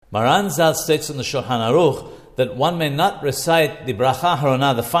Maran Zal states in the Shulchan Aruch that one may not recite the bracha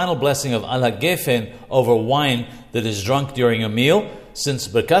harona, the final blessing of al hagefen, over wine that is drunk during a meal, since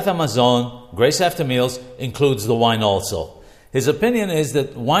Birkath Hammazon, grace after meals, includes the wine also. His opinion is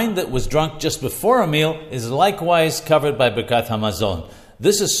that wine that was drunk just before a meal is likewise covered by Birkath Hammazon.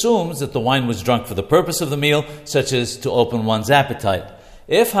 This assumes that the wine was drunk for the purpose of the meal, such as to open one's appetite.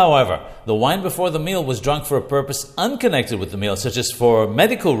 If, however, the wine before the meal was drunk for a purpose unconnected with the meal, such as for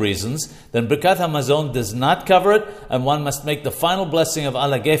medical reasons, then Birkath Hammazon does not cover it, and one must make the final blessing of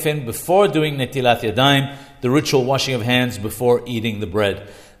al hagefen before doing netilat yadayim, the ritual washing of hands before eating the bread.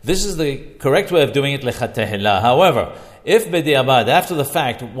 This is the correct way of doing it, lechatehillah. However, if b'di'abad, after the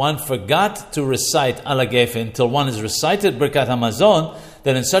fact, one forgot to recite al hagefen until one has recited Birkath Hammazon,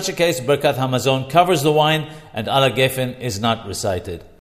 then in such a case, Birkath Hammazon covers the wine and al hagefen is not recited.